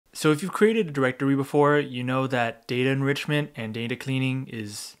So if you've created a directory before, you know that data enrichment and data cleaning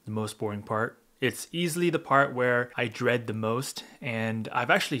is the most boring part. It's easily the part where I dread the most, and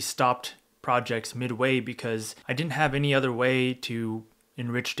I've actually stopped projects midway because I didn't have any other way to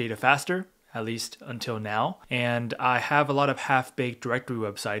enrich data faster, at least until now. And I have a lot of half-baked directory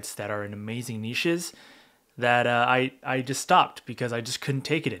websites that are in amazing niches that I just stopped because I just couldn't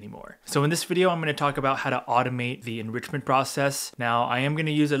take it anymore. So in this video, I'm going to talk about how to automate the enrichment process. Now, I am going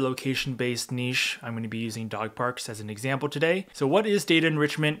to use a location-based niche. I'm going to be using dog parks as an example today. So what is data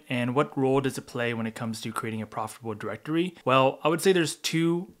enrichment and what role does it play when it comes to creating a profitable directory? Well, I would say there's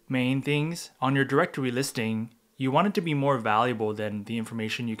two main things. On your directory listing, you want it to be more valuable than the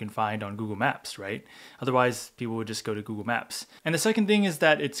information you can find on Google Maps, right? Otherwise, people would just go to Google Maps. And the second thing is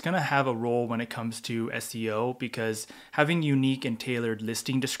that it's going to have a role when it comes to SEO, because having unique and tailored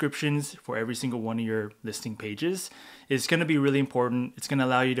listing descriptions for every single one of your listing pages is going to be really important. It's going to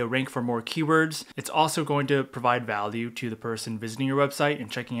allow you to rank for more keywords. It's also going to provide value to the person visiting your website and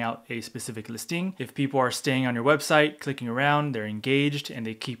checking out a specific listing. If people are staying on your website, clicking around, they're engaged, and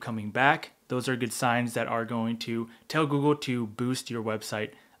they keep coming back, those are good signs that are going to tell Google to boost your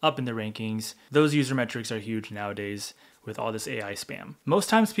website up in the rankings. Those user metrics are huge nowadays with all this AI spam. Most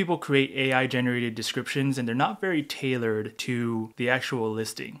times people create AI generated descriptions and they're not very tailored to the actual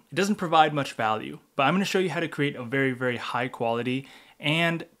listing. It doesn't provide much value, but I'm going to show you how to create a very, very high quality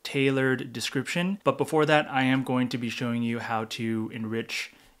and tailored description. But before that, I am going to be showing you how to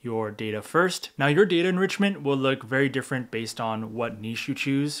enrich your data first. Now, your data enrichment will look very different based on what niche you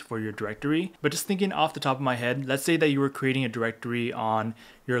choose for your directory. But just thinking off the top of my head, let's say that you were creating a directory on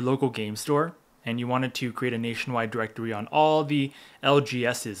your local game store and you wanted to create a nationwide directory on all the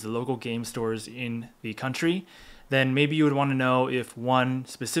LGSs, the local game stores in the country. Then maybe you would want to know if one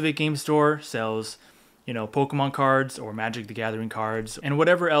specific game store sells, Pokemon cards or Magic the Gathering cards and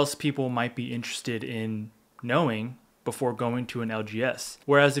whatever else people might be interested in knowing before going to an LGS.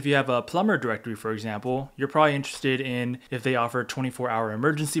 Whereas if you have a plumber directory, for example, you're probably interested in if they offer 24-hour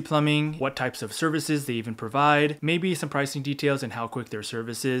emergency plumbing, what types of services they even provide, maybe some pricing details and how quick their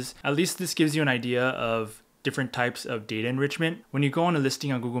service is. At least this gives you an idea of different types of data enrichment. When you go on a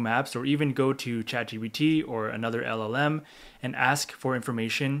listing on Google Maps or even go to ChatGPT or another LLM and ask for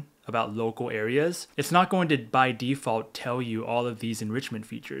information about local areas, it's not going to by default tell you all of these enrichment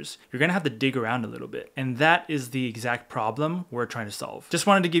features. You're going to have to dig around a little bit. And that is the exact problem we're trying to solve. Just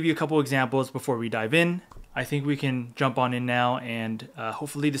wanted to give you a couple examples before we dive in. I think we can jump on in now and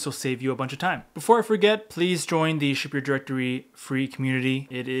hopefully this will save you a bunch of time. Before I forget, please join the Ship Your Directory free community.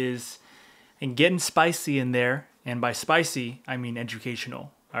 It is getting spicy in there. And by spicy, I mean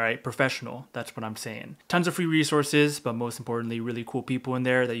educational. All right, professional, that's what I'm saying. Tons of free resources, but most importantly, really cool people in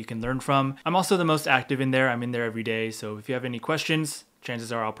there that you can learn from. I'm also the most active in there. I'm in there every day. So if you have any questions, chances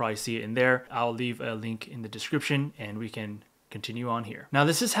are I'll probably see it in there. I'll leave a link in the description and we can continue on here. Now,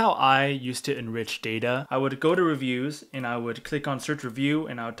 this is how I used to enrich data. I would go to reviews and I would click on search review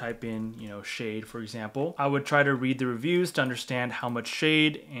and I would type in, shade, for example. I would try to read the reviews to understand how much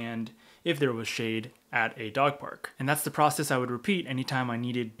shade and if there was shade at a dog park. And that's the process I would repeat anytime I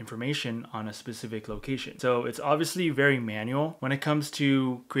needed information on a specific location. So it's obviously very manual. When it comes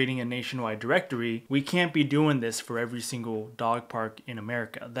to creating a nationwide directory, we can't be doing this for every single dog park in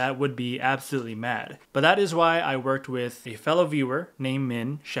America. That would be absolutely mad. But that is why I worked with a fellow viewer named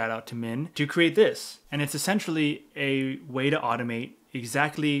Min, shout out to Min, to create this. And it's essentially a way to automate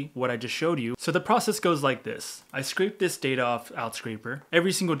exactly what I just showed you. So the process goes like this. I scrape this data off Outscraper,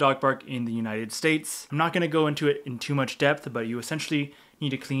 every single dog park in the United States. I'm not going to go into it in too much depth, but you essentially need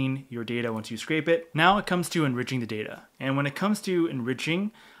to clean your data once you scrape it. Now it comes to enriching the data. And when it comes to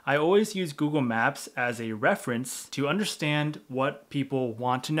enriching, I always use Google Maps as a reference to understand what people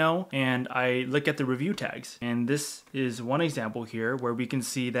want to know. And I look at the review tags. And this is one example here where we can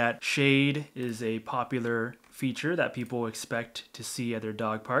see that shade is a popular feature that people expect to see at their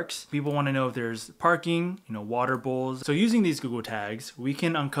dog parks. People want to know if there's parking, water bowls. So using these Google tags, we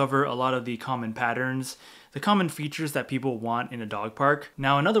can uncover a lot of the common patterns, the common features that people want in a dog park.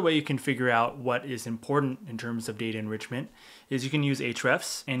 Now, another way you can figure out what is important in terms of data enrichment is you can use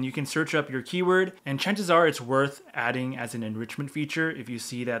Ahrefs and you can search up your keyword, and chances are it's worth adding as an enrichment feature if you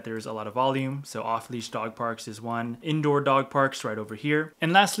see that there's a lot of volume. So off-leash dog parks is one, indoor dog parks right over here.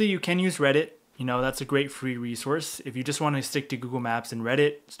 And lastly, you can use Reddit. That's a great free resource. If you just want to stick to Google Maps and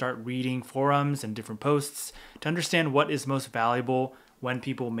Reddit, start reading forums and different posts to understand what is most valuable when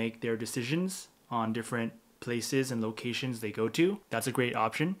people make their decisions on different places and locations they go to. That's a great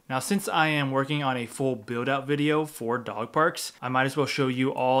option. Now, since I am working on a full build out video for dog parks, I might as well show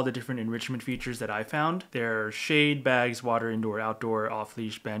you all the different enrichment features that I found. There are shade, bags, water, indoor, outdoor,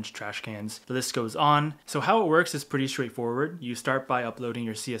 off-leash, bench, trash cans. The list goes on. So how it works is pretty straightforward. You start by uploading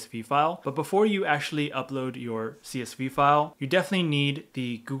your CSV file, but before you actually upload your CSV file, you definitely need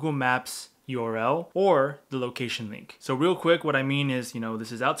the Google Maps URL or the location link. So real quick, what I mean is,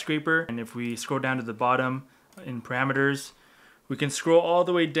 this is Outscraper, and if we scroll down to the bottom in parameters, we can scroll all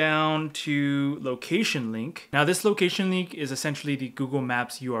the way down to location link. Now this location link is essentially the Google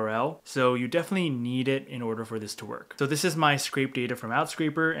Maps URL, so you definitely need it in order for this to work. So this is my scrape data from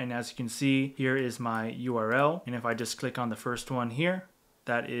Outscraper, and as you can see, here is my URL. And if I just click on the first one here,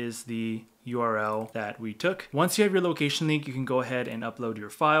 that is the URL that we took. Once you have your location link, you can go ahead and upload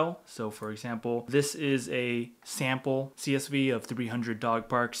your file. So for example, this is a sample CSV of 300 dog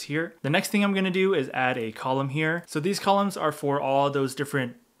parks here. The next thing I'm going to do is add a column here. So these columns are for all those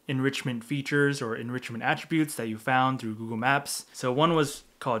different enrichment features or enrichment attributes that you found through Google Maps. So one was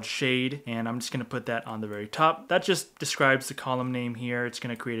called shade, and I'm just going to put that on the very top. That just describes the column name here. It's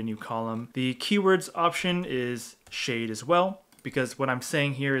going to create a new column. The keywords option is shade as well, because what I'm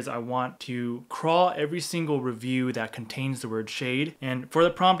saying here is I want to crawl every single review that contains the word shade. And for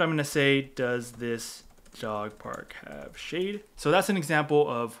the prompt, I'm going to say, does this dog park have shade? So that's an example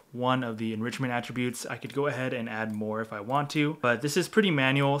of one of the enrichment attributes. I could go ahead and add more if I want to, but this is pretty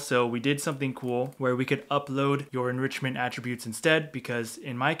manual. So we did something cool where we could upload your enrichment attributes instead, because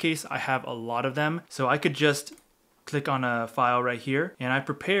in my case, I have a lot of them. So I could just click on a file right here, and I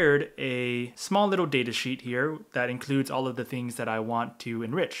prepared a small little data sheet here that includes all of the things that I want to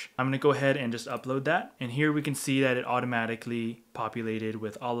enrich. I'm going to go ahead and just upload that, and here we can see that it automatically populated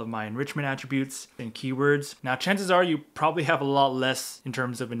with all of my enrichment attributes and keywords. Now chances are you probably have a lot less in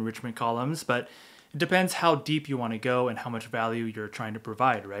terms of enrichment columns, but it depends how deep you want to go and how much value you're trying to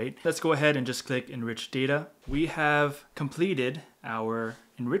provide, right? Let's go ahead and just click Enrich Data. We have completed our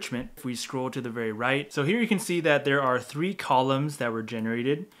enrichment. If we scroll to the very right, so here you can see that there are 3 columns that were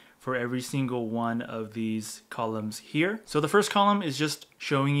generated for every single one of these columns here. So the first column is just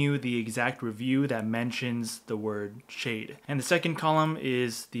showing you the exact review that mentions the word shade. And the second column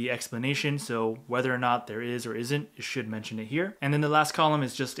is the explanation, so whether or not there is or isn't, it should mention it here. And then the last column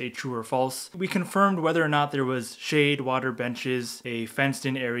is just a true or false. We confirmed whether or not there was shade, water, benches, a fenced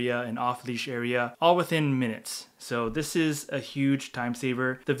in area, an off-leash area, all within minutes. So this is a huge time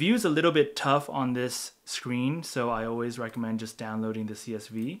saver. The view is a little bit tough on this screen, so I always recommend just downloading the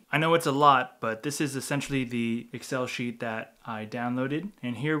CSV. I know it's a lot, but this is essentially the Excel sheet that I downloaded.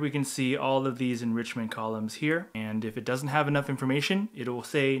 And here we can see all of these enrichment columns here. And if it doesn't have enough information, it will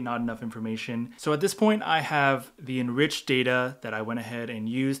say not enough information. So at this point, I have the enriched data that I went ahead and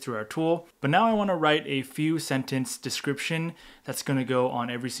used through our tool. But now I want to write a few sentence description that's going to go on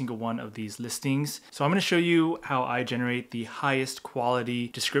every single one of these listings. So I'm going to show you how I generate the highest quality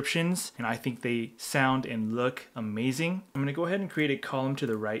descriptions, and I think they sound and look amazing. I'm going to go ahead and create a column to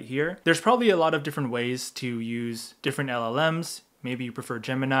the right here. There's probably a lot of different ways to use different LLMs. Maybe you prefer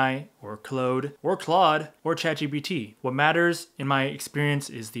Gemini or Claude or ChatGPT. What matters in my experience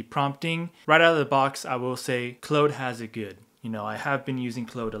is the prompting. Right out of the box, I will say Claude has it good. I have been using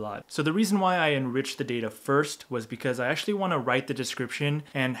Claude a lot. So the reason why I enriched the data first was because I actually want to write the description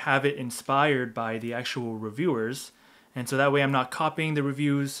and have it inspired by the actual reviewers. And so that way I'm not copying the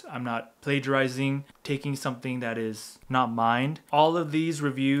reviews, I'm not plagiarizing, taking something that is not mine. All of these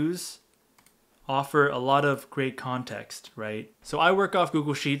reviews offer a lot of great context, right? So I work off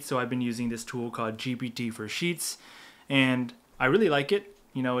Google Sheets, so I've been using this tool called GPT for Sheets, and I really like it.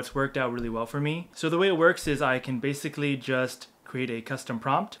 It's worked out really well for me. So the way it works is I can basically just create a custom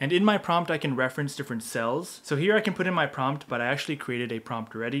prompt, and in my prompt I can reference different cells. So here I can put in my prompt, but I actually created a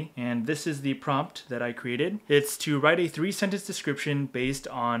prompt already, and this is the prompt that I created. It's to write a 3-sentence description based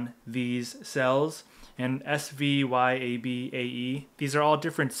on these cells, and S, V, Y, A, B, A, E. These are all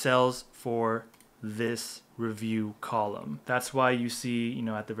different cells for this review column. That's why you see,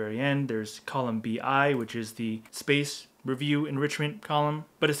 at the very end, there's column BI, which is the space review enrichment column.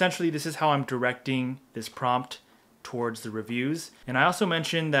 But essentially, this is how I'm directing this prompt towards the reviews. And I also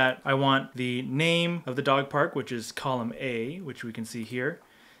mentioned that I want the name of the dog park, which is column A, which we can see here,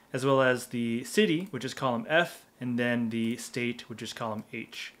 as well as the city, which is column F, and then the state, which is column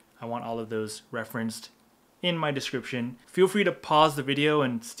H. I want all of those referenced in my description. Feel free to pause the video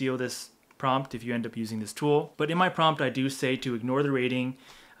and steal this prompt if you end up using this tool. But in my prompt, I do say to ignore the rating,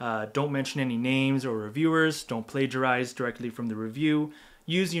 don't mention any names or reviewers, don't plagiarize directly from the review,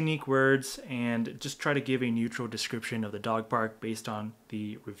 use unique words and just try to give a neutral description of the dog park based on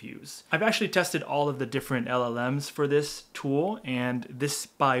the reviews. I've actually tested all of the different LLMs for this tool, and this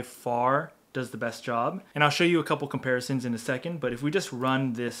by far does the best job. And I'll show you a couple comparisons in a second, but if we just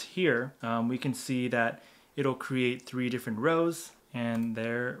run this here, we can see that it'll create 3 different rows, and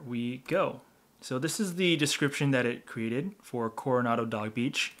there we go. So this is the description that it created for Coronado Dog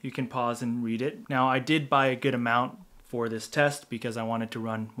Beach. You can pause and read it. Now, I did buy a good amount for this test because I wanted to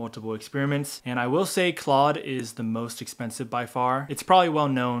run multiple experiments. And I will say Claude is the most expensive by far. It's probably well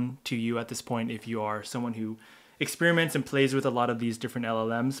known to you at this point if you are someone who experiments and plays with a lot of these different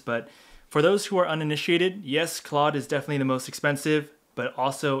LLMs. But for those who are uninitiated, yes, Claude is definitely the most expensive, but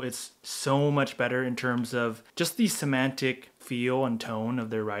also it's so much better in terms of just the semantic feel and tone of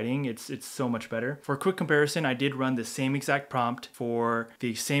their writing. It's so much better. For a quick comparison, I did run the same exact prompt for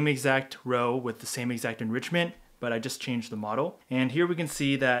the same exact row with the same exact enrichment, but I just changed the model. And here we can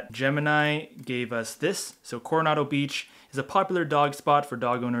see that Gemini gave us this. So Coronado Beach is a popular dog spot for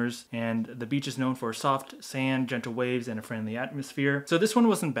dog owners, and the beach is known for soft sand, gentle waves, and a friendly atmosphere. So this one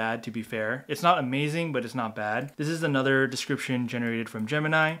wasn't bad, to be fair. It's not amazing, but it's not bad. This is another description generated from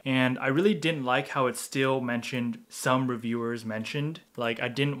Gemini, and I really didn't like how it still mentioned some reviewers mentioned. Like, I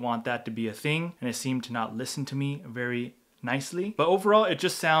didn't want that to be a thing, and it seemed to not listen to me very nicely. But overall, it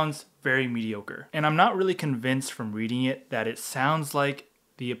just sounds very mediocre. And I'm not really convinced from reading it that it sounds like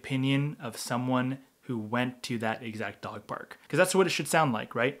the opinion of someone who went to that exact dog park, because that's what it should sound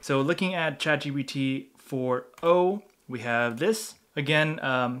like, right? So looking at ChatGPT 4o, we have this. Again,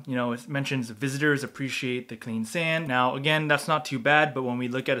 it mentions visitors appreciate the clean sand. Now, again, that's not too bad, but when we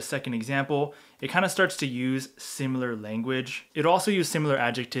look at a second example, it kind of starts to use similar language. It also uses similar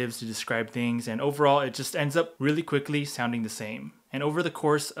adjectives to describe things, and overall, it just ends up really quickly sounding the same. And over the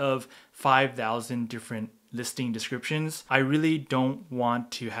course of 5,000 different listing descriptions, I really don't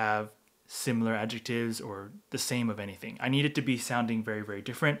want to have similar adjectives or the same of anything. I need it to be sounding very, very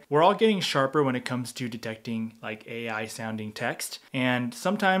different. We're all getting sharper when it comes to detecting like AI sounding text, and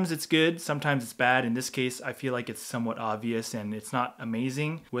sometimes it's good, sometimes it's bad. In this case, I feel like it's somewhat obvious and it's not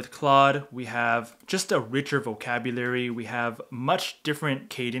amazing. With Claude, we have just a richer vocabulary. We have much different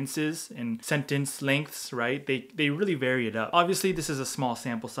cadences and sentence lengths, right? They really vary it up. Obviously, this is a small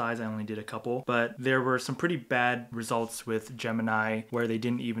sample size. I only did a couple, but there were some pretty bad results with Gemini where they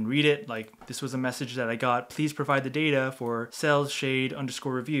didn't even read it. Like, this was a message that I got, please provide the data for sales shade _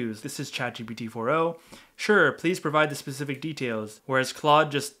 reviews. This is ChatGPT 4o. Sure, please provide the specific details. Whereas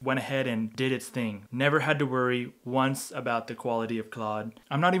Claude just went ahead and did its thing. Never had to worry once about the quality of Claude.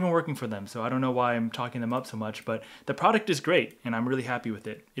 I'm not even working for them, so I don't know why I'm talking them up so much, but the product is great and I'm really happy with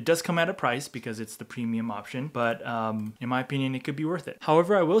it. It does come at a price because it's the premium option, but in my opinion, it could be worth it.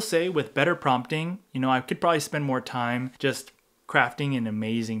 However, I will say with better prompting, I could probably spend more time just crafting an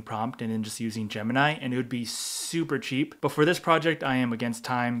amazing prompt and then just using Gemini, and it would be super cheap. But for this project, I am against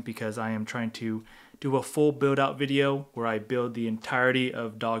time because I am trying to do a full build out video where I build the entirety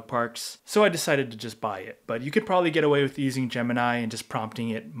of dog parks. So I decided to just buy it. But you could probably get away with using Gemini and just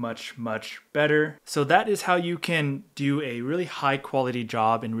prompting it much, much better. So that is how you can do a really high quality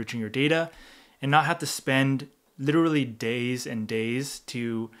job enriching your data and not have to spend literally days and days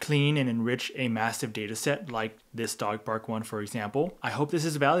to clean and enrich a massive data set like this dog park one, for example. I hope this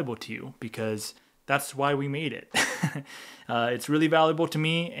is valuable to you because that's why we made it. It's really valuable to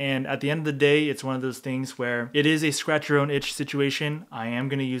me, and at the end of the day, it's one of those things where it is a scratch your own itch situation. I am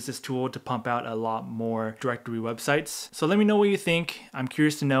going to use this tool to pump out a lot more directory websites. So let me know what you think. I'm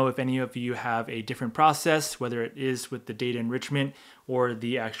curious to know if any of you have a different process, whether it is with the data enrichment or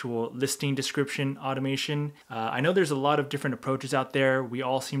the actual listing description automation. I know there's a lot of different approaches out there. We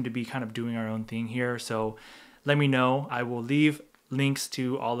all seem to be kind of doing our own thing here. So let me know. I will leave links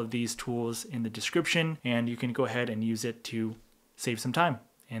to all of these tools in the description, and you can go ahead and use it to save some time.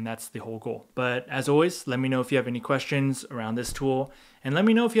 And that's the whole goal. But as always, let me know if you have any questions around this tool, and let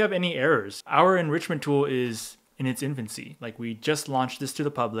me know if you have any errors. Our enrichment tool is in its infancy. Like, we just launched this to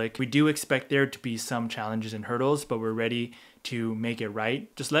the public. We do expect there to be some challenges and hurdles, but we're ready to make it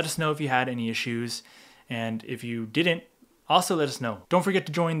right. Just let us know if you had any issues, and if you didn't, also let us know. Don't forget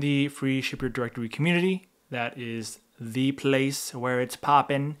to join the free Ship Your Directory community. That is the place where it's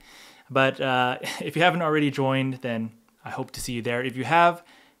poppin'. But if you haven't already joined, then I hope to see you there. If you have,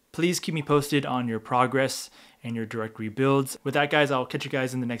 please keep me posted on your progress and your directory builds. With that, guys, I'll catch you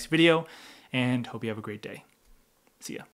guys in the next video, and hope you have a great day. See ya.